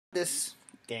This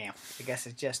damn, I guess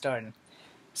it's just starting.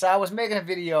 So I was making a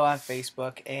video on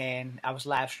Facebook and I was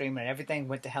live streaming and everything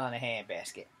went to hell in a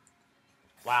handbasket.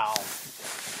 Wow.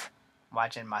 I'm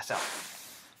watching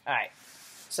myself. Alright.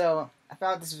 So I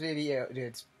found this video,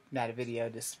 it's not a video,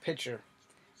 this picture,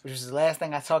 which was the last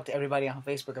thing I talked to everybody on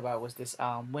Facebook about, was this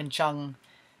Wing Chun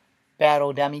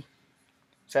battle dummy.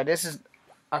 So this is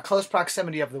a close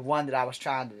proximity of the one that I was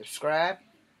trying to describe.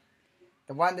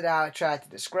 The one that I tried to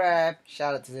describe,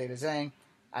 shout out to Zeta Zhang,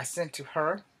 I sent to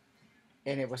her,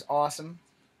 and it was awesome.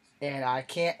 And I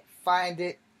can't find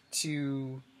it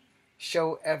to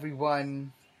show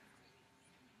everyone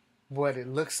what it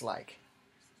looks like.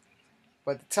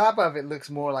 But the top of it looks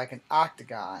more like an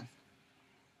octagon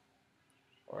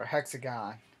or a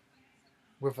hexagon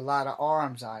with a lot of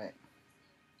arms on it,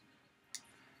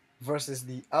 versus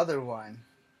the other one.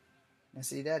 And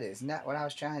see, that is not what I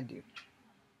was trying to do.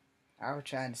 I was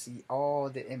trying to see all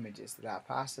the images that I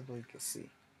possibly could see.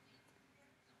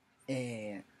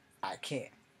 And I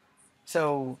can't.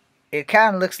 So it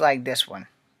kind of looks like this one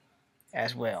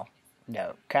as well.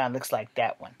 No, kind of looks like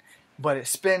that one. But it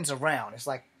spins around. It's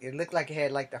like, it looked like it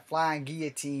had like the flying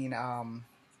guillotine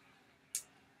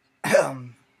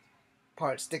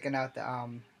part sticking out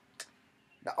the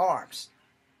arms.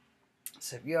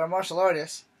 So if you're a martial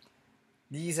artist,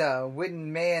 these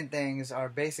wooden man things are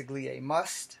basically a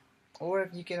must. Or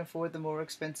if you can afford the more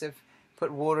expensive,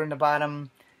 put water in the bottom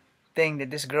thing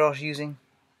that this girl's using,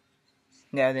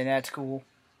 yeah, then that's cool.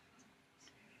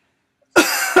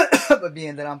 But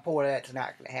being that I'm poor, that's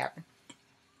not going to happen.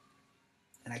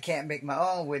 And I can't make my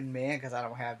own wooden man because I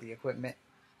don't have the equipment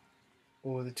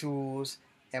or the tools.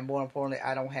 And more importantly,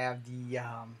 I don't have the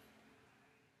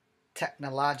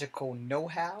technological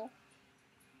know-how.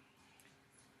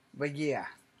 But yeah,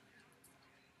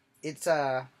 it's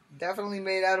definitely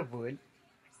made out of wood.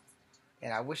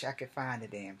 And I wish I could find the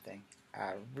damn thing.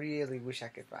 I really wish I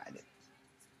could find it.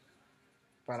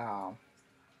 But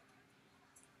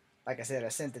like I said, I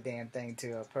sent the damn thing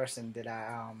to a person that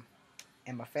I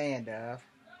am a fan of.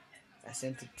 I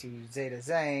sent it to Zeta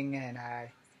Zhang, and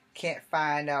I can't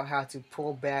find out how to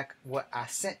pull back what I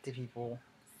sent to people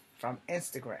from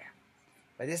Instagram.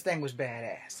 But this thing was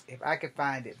badass. If I could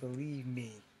find it, believe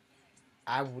me,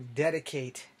 I would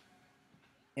dedicate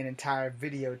an entire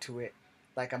video to it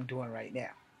like I'm doing right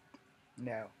now.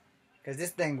 No. Because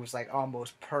this thing was like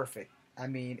almost perfect. I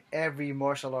mean, every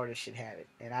martial artist should have it.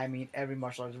 And I mean every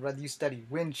martial artist, whether you study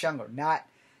Wing Chun or not,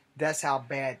 that's how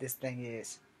bad this thing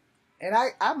is. And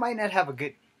I might not have a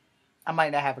good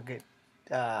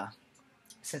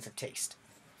sense of taste.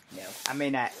 You know, I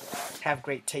may not have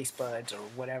great taste buds or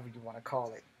whatever you want to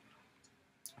call it.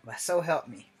 But so help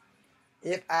me,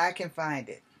 if I can find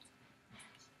it,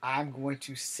 I'm going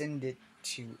to send it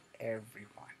to everyone.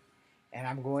 And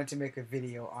I'm going to make a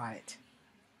video on it.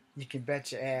 You can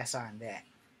bet your ass on that.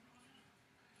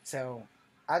 So,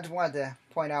 I just wanted to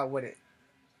point out what it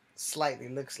slightly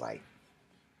looks like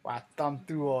while I thumb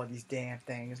through all these damn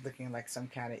things looking like some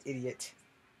kind of idiot.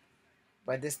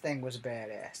 But this thing was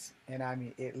badass. And I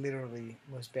mean, it literally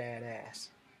was badass.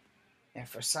 And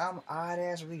for some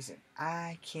odd-ass reason,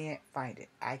 I can't find it.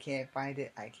 I can't find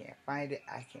it. I can't find it.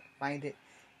 I can't find it.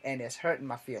 And it's hurting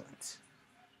my feelings.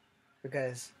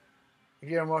 Because if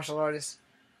you're a martial artist,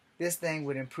 this thing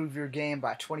would improve your game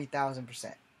by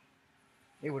 20,000%.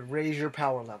 It would raise your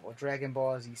power level, Dragon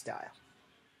Ball Z style.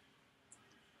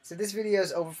 So this video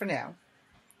is over for now.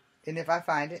 And if I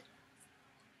find it,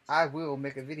 I will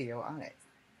make a video on it.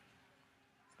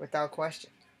 Without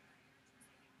question.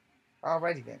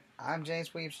 Alrighty then. I'm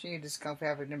James Williams Jr. This is Kung Fu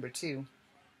Havoc number 2.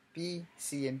 Be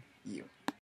seeing you.